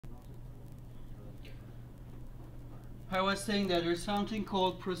I was saying that there's something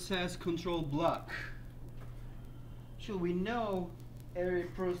called process control block. So we know every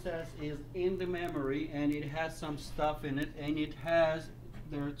process is in the memory and it has some stuff in it, and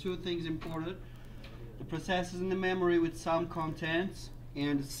there are two things important. The process is in the memory with some contents,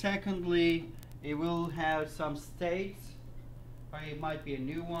 and secondly, it will have some states. It might be a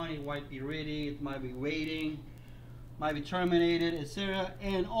new one, it might be ready, it might be waiting, might be terminated, etc.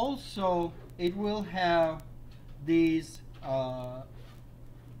 And also it will have these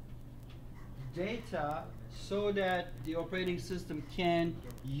data so that the operating system can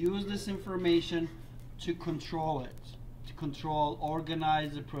use this information to control it, to control,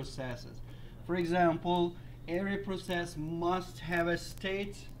 organize the processes. For example, every process must have a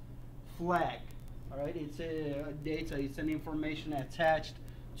state flag. All right, it's a data, it's an information attached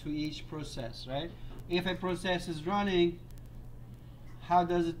to each process, right? If a process is running, how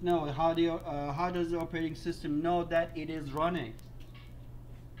does it know? How does the operating system know that it is running?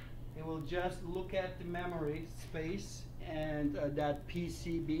 It will just look at the memory space and that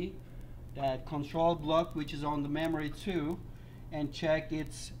PCB, that control block, which is on the memory too, and check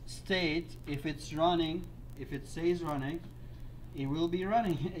its state. If it's running, if it says running, it will be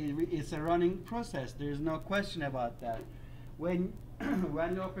running. It's a running process. There's no question about that. When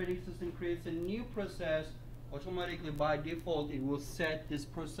the operating system creates a new process, automatically by default it will set this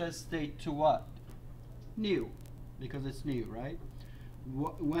process state to what? New, because it's new, right?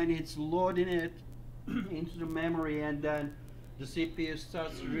 When it's loading it into the memory and then the CPU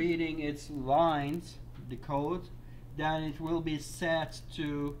starts reading its lines, the code, then it will be set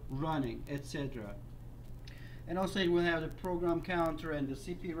to running, etc. And also it will have the program counter and the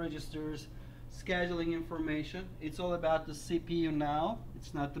CPU registers, scheduling information. It's all about the CPU now,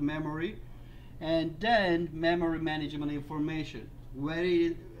 it's not the memory. And then memory management information. Where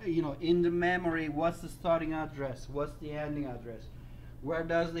it, in the memory, what's the starting address? What's the ending address? Where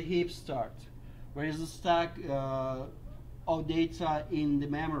does the heap start? Where is the stack of data in the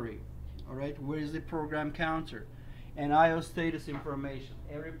memory? All right, where is the program counter? And I/O status information.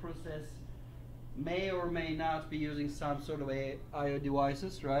 Every process may or may not be using some sort of I/O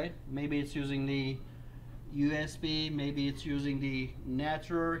devices, right? Maybe it's using the USB, maybe it's using the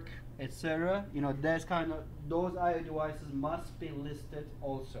network, etc. Those I/O devices must be listed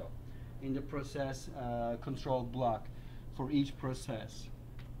also in the process control block for each process.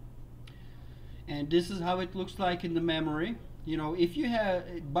 And this is how it looks like in the memory. If you have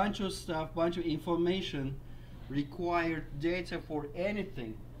a bunch of stuff, bunch of information, required data for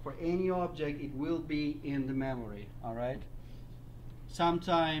anything, for any object, it will be in the memory. All right.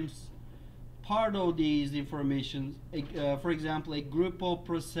 Sometimes part of these information, for example, a group of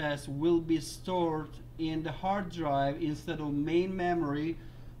process will be stored in the hard drive instead of main memory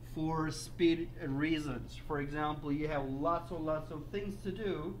for speed reasons. For example, you have lots of things to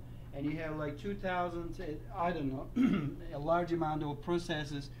do, and you have like 2,000, I don't know, a large amount of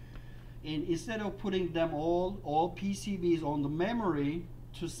processes. And instead of putting them all PCBs on the memory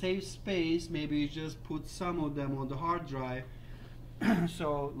to save space, maybe you just put some of them on the hard drive.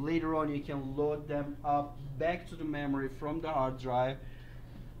 So later on you can load them up back to the memory from the hard drive,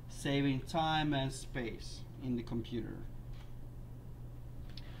 saving time and space in the computer.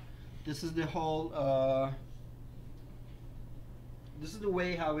 This is the whole this is the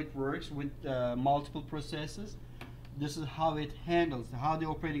way how it works with multiple processes. This is how it handles, how the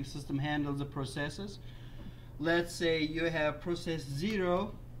operating system handles the processes. Let's say you have process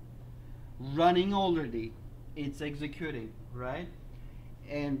 0 running already, it's executing, right?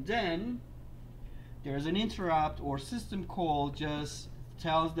 And then there's an interrupt or system call, just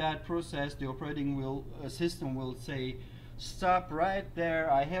tells that process, the operating system will say, stop right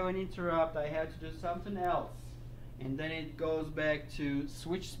there, I have an interrupt, I have to do something else. And then it goes back to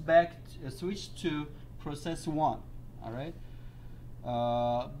switch to process 1. All right.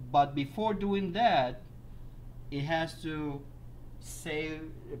 But before doing that, it has to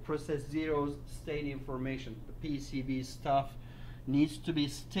save process 0's state information. The PCB stuff needs to be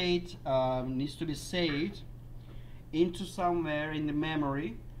saved into somewhere in the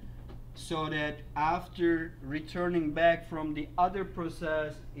memory, so that after returning back from the other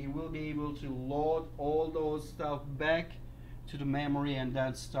process, it will be able to load all those stuff back to the memory and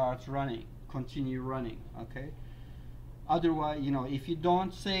then start running, continue running. Okay. Otherwise, if you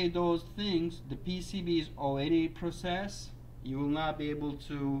don't save those things, the PCBs or any process, you will not be able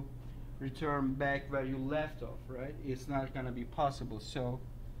to return back where you left off, right? It's not going to be possible. So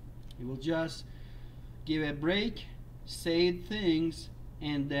you will just give a break, save things,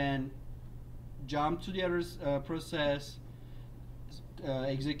 and then jump to the other process,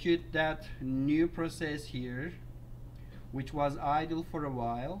 execute that new process here, which was idle for a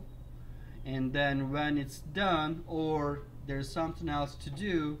while, and then when it's done or there's something else to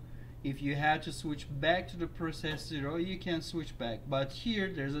do, if you had to switch back to the process 0, you can switch back. But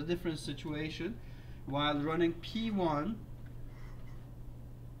here there's a different situation. While running P1,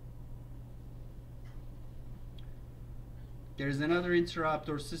 there's another interrupt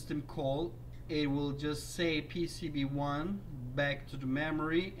or system call. It will just say PCB1 back to the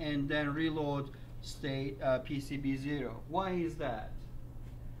memory and then reload state PCB0. Why is that?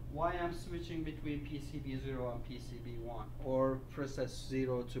 Why I'm switching between PCB0 and PCB1 or process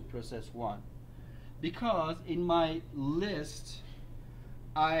 0 to process 1? Because in my list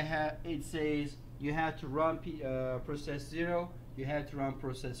it says you have to run process 0, you have to run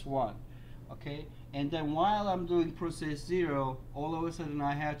process 1. Okay, and then while I'm doing process 0, all of a sudden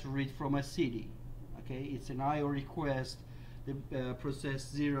I have to read from a CD. Okay, it's an IO request the process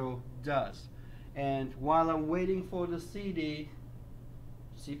 0 does. And while I'm waiting for the CD,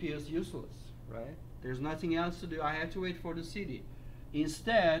 CPU is useless, right? There's nothing else to do. I have to wait for the CD.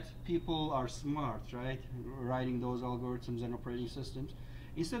 Instead, people are smart, right? Writing those algorithms and operating systems.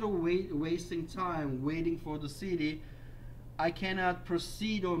 Instead of wasting time waiting for the CD, I cannot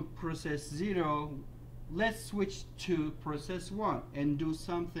proceed on process 0. Let's switch to process 1 and do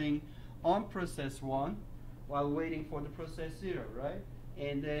something on process 1 while waiting for the process 0, right?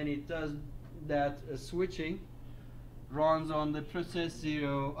 And then it does that switching, runs on the process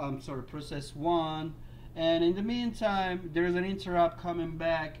 1, and in the meantime there's an interrupt coming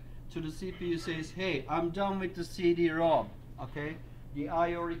back to the CPU, says, hey, I'm done with the CD-ROM, okay? The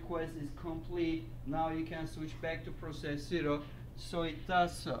IO request is complete, now you can switch back to process 0, so it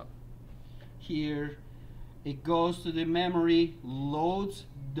does so. Here it goes to the memory, loads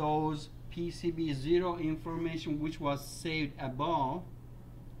those PCB0 information which was saved above,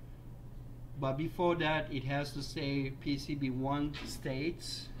 but before that it has to say PCB1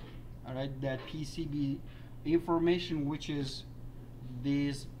 states, alright, that PCB information, which is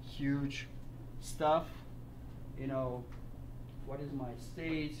this huge stuff, you know, what is my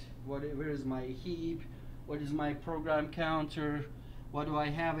state, where is my heap, what is my program counter, what do I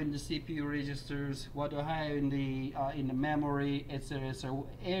have in the CPU registers, what do I have in the memory, etc. So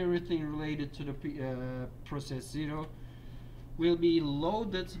everything related to the process 0 will be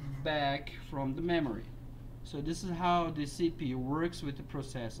loaded back from the memory. So this is how the CPU works with the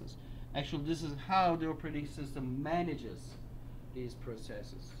processes. Actually, this is how the operating system manages these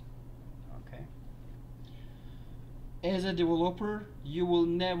processes. Okay. As a developer, you will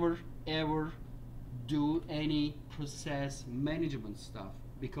never ever do any process management stuff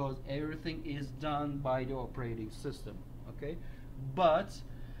because everything is done by the operating system. Okay, but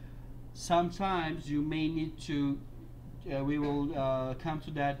sometimes you may need to we will come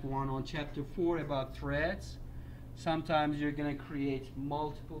to that one on chapter 4 about threads. Sometimes you're going to create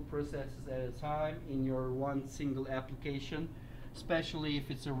multiple processes at a time in your one single application, especially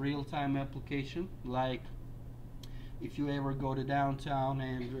if it's a real-time application, like if you ever go to downtown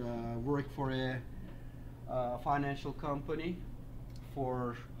and work for a financial company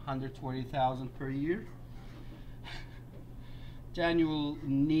for $120,000 per year, then you will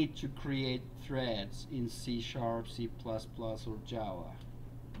need to create threads in C#, C++, or Java.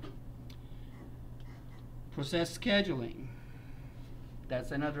 Process scheduling.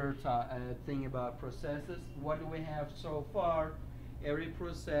 That's another thing about processes. What do we have so far? Every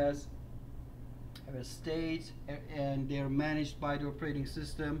process have a state and they're managed by the operating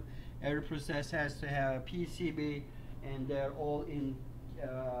system. Every process has to have a PCB and they're all in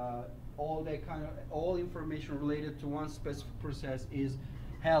all information related to one specific process is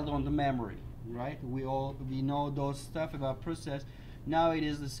held on the memory, right? We know those stuff about process. Now it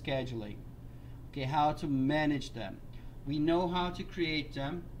is the scheduling. Okay, how to manage them. We know how to create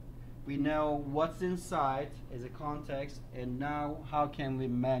them. We know what's inside as a context, and now how can we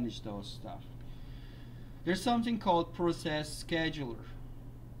manage those stuff. There's something called process scheduler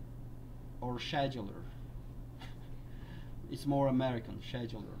or scheduler. It's more American,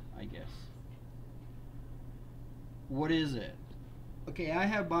 scheduler, I guess. What is it? Okay, I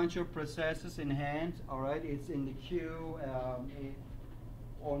have a bunch of processes in hand, alright? It's in the queue,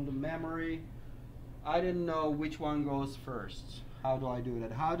 on the memory. I didn't know which one goes first. How do I do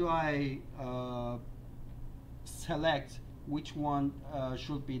that? How do I select which one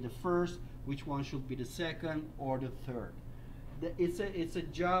should be the first, which one should be the second, or the third? It's a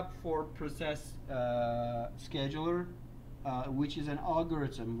job for process scheduler, which is an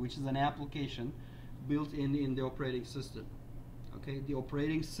algorithm, which is an application built in the operating system. Okay, the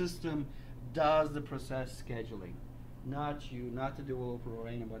operating system does the process scheduling, not you, not the developer or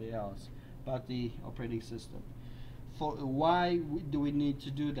anybody else, but the operating system. why do we need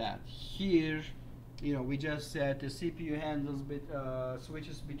to do that? Here, we just said the CPU handles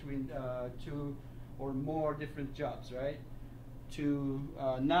switches between two or more different jobs, right? To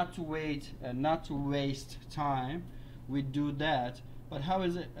not to wait and not to waste time, we do that. But how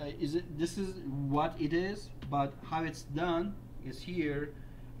is it? This is what it is, but how it's done is here,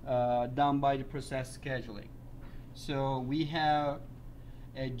 done by the process scheduling. So we have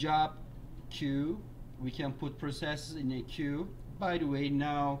a job queue. We can put processes in a queue. By the way,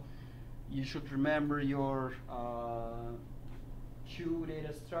 now you should remember your queue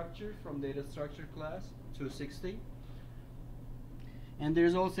data structure from data structure class 260. And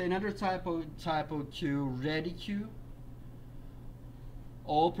there's also another type of queue, ready queue.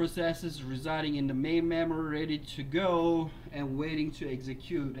 All processes residing in the main memory ready to go and waiting to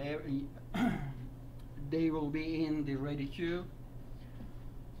execute. They will be in the ready queue.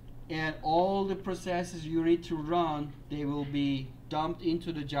 And all the processes you need to run, they will be dumped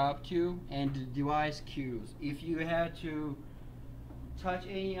into the job queue and the device queues. If you had to touch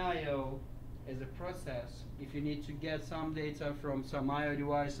any I/O as a process, if you need to get some data from some I/O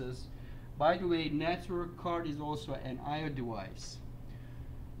devices, by the way, network card is also an I/O device.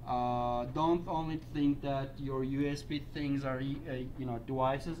 Don't only think that your USB things are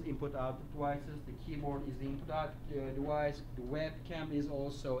devices, input-output devices. The keyboard is the input-output device. The webcam is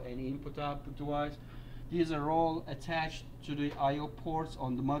also an input-output device. These are all attached to the I/O ports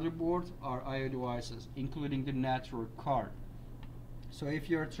on the motherboard are I/O devices, including the network card. So if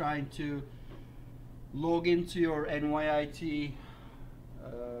you're trying to log into your NYIT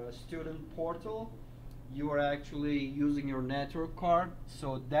student portal, you are actually using your network card,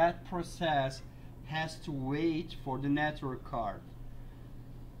 so that process has to wait for the network card.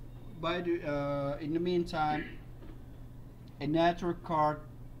 In the meantime, a network card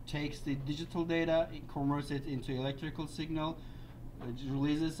takes the digital data, it converts it into electrical signal, it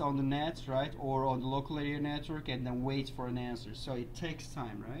releases on the net, right, or on the local area network, and then waits for an answer. So it takes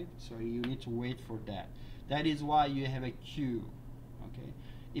time, right? So you need to wait for that. That is why you have a queue. Okay.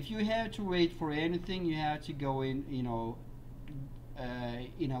 If you have to wait for anything, you have to go in,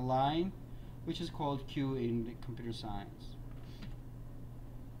 in a line, which is called queue in the computer science.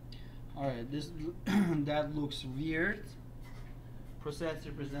 All right, this that looks weird. Process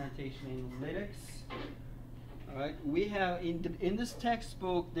representation in Linux. All right, we have in this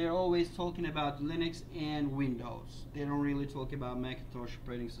textbook, they're always talking about Linux and Windows. They don't really talk about Macintosh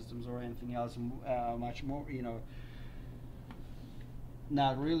operating systems or anything else much more,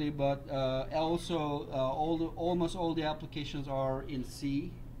 Not really, but also almost all the applications are in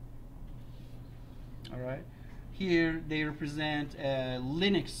C. All right. Here they represent a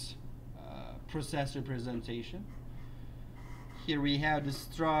Linux process representation. Here we have the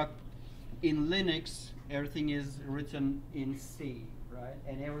struct. In Linux, everything is written in C, right?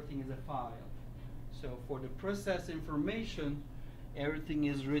 And everything is a file. So for the process information, everything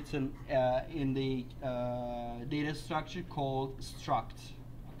is written in the data structure called struct.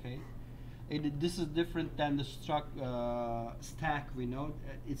 Okay, this is different than the struct stack. We know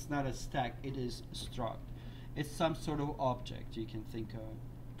it's not a stack; it is struct. It's some sort of object you can think of.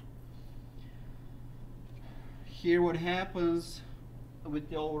 Here, what happens with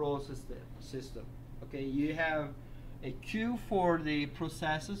the overall system? Okay, you have a queue for the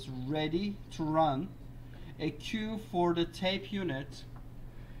processes ready to run, a queue for the tape unit,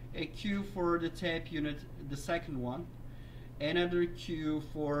 a queue for the tape unit, the second one, another queue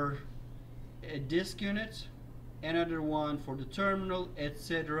for a disk unit, another one for the terminal,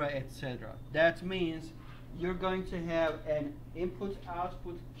 etc., etc. That means you're going to have an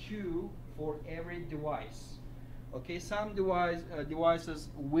input-output queue for every device. Okay, some devices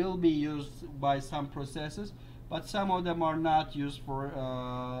will be used by some processes, but some of them are not used for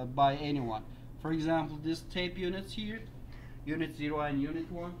by anyone. For example, these tape units here, unit 0 and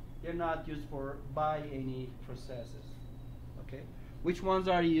unit 1, they're not used by any processes. Okay, which ones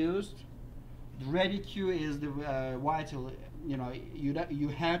are used? The ready queue is the vital. You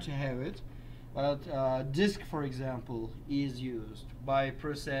have to have it, but disk, for example, is used by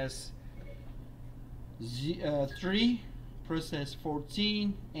process 3, process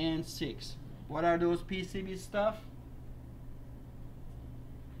 14, and 6. What are those PCB stuff?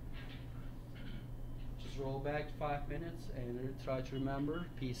 Just roll back 5 minutes and try to remember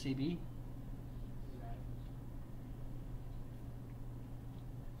PCB.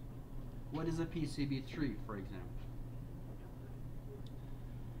 What is a PCB3, for example?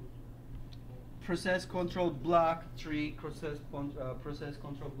 Process control block 3, process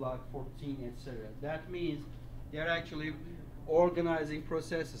control block 14, etc. That means they're actually organizing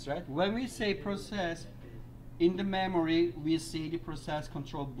processes, right? When we say process, in the memory we see the process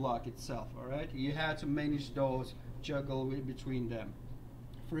control block itself. All right, you have to manage those, juggle between them.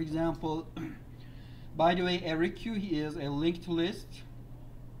 For example, by the way, every queue is a linked list.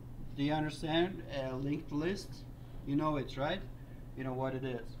 Do you understand a linked list? You know it, right? You know what it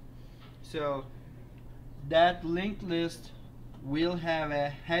is. So that linked list will have a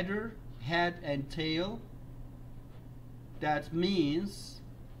header, head and tail. That means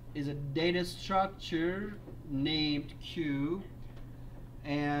is a data structure named queue,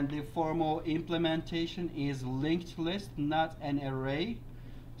 and the formal implementation is linked list, not an array.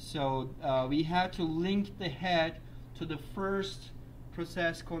 So we have to link the head to the first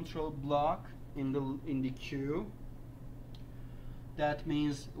process control block in the queue. That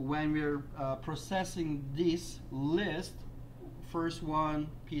means when we're processing this list, first one,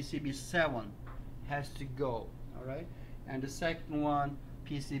 PCB7, has to go, all right? And the second one,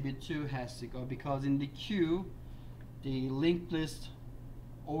 PCB2, has to go, because in the queue, the linked list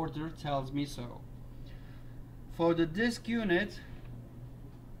order tells me so. For the disk unit,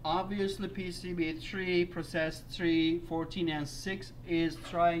 obviously PCB3, process 3, 14, and 6 is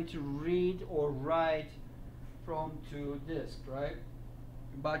trying to read or write from to disk, right?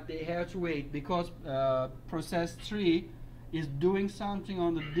 But they have to wait because process 3 is doing something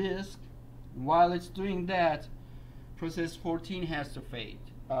on the disk. While it's doing that, process 14 has to wait,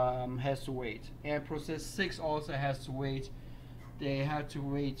 and process 6 also has to wait. They have to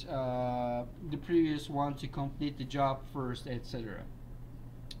wait the previous one to complete the job first, etc.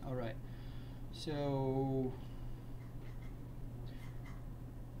 All right. So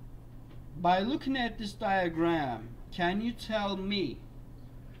by looking at this diagram, can you tell me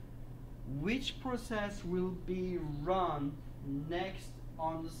which process will be run next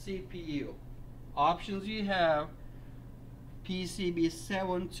on the CPU? Options you have: PCB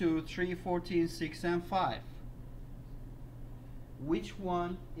 7, 2, 3, 14, 6, and 5. Which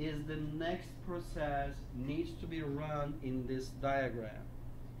one is the next process needs to be run in this diagram?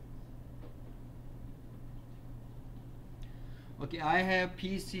 Okay, I have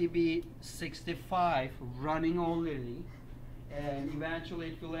PCB 65 running already, and eventually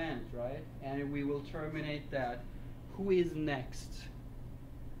it will end, right? And we will terminate that. Who is next?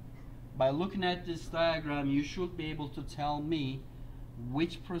 By looking at this diagram, you should be able to tell me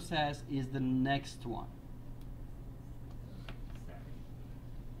which process is the next one.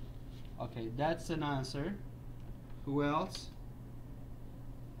 Okay, that's an answer. Who else?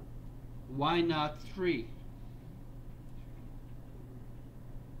 Why not 3?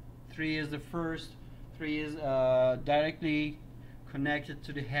 3 is the first. 3 is directly connected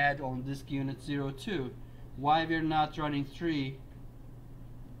to the head on disk unit 02. Why we're not running 3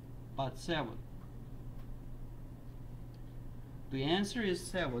 but 7? The answer is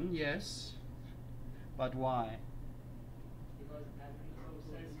 7, yes. But why? Because every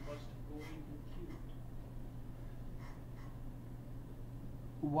process must go into queue.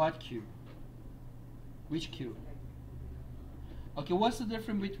 What queue? Which queue? Okay, what's the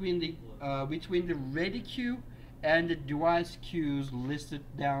difference between the ready queue and the device queues listed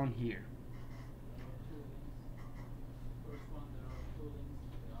down here? First one, there are 2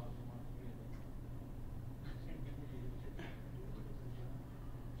 links, the other one, 3 links.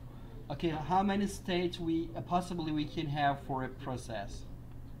 Okay, how many states possibly we can have for a process?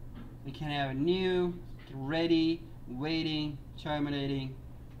 We can have new, ready, waiting, terminating.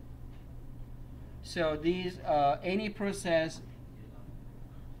 So these any process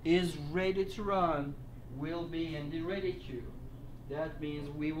is ready to run will be in the ready queue. That means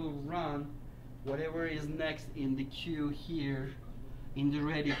we will run whatever is next in the queue here in the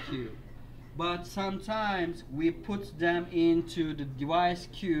ready queue. But sometimes we put them into the device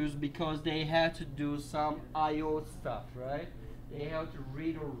queues because they have to do some I/O stuff, right? They have to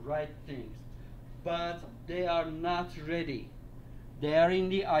read or write things, but they are not ready. They are in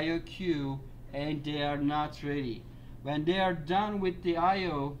the I/O queue and they are not ready. When they are done with the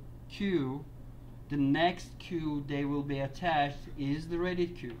I/O queue, the next queue they will be attached is the ready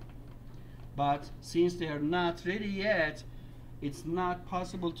queue. But since they are not ready yet, it's not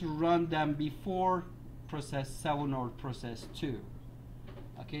possible to run them before process 7 or process 2.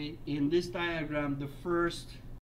 Okay, in this diagram, the first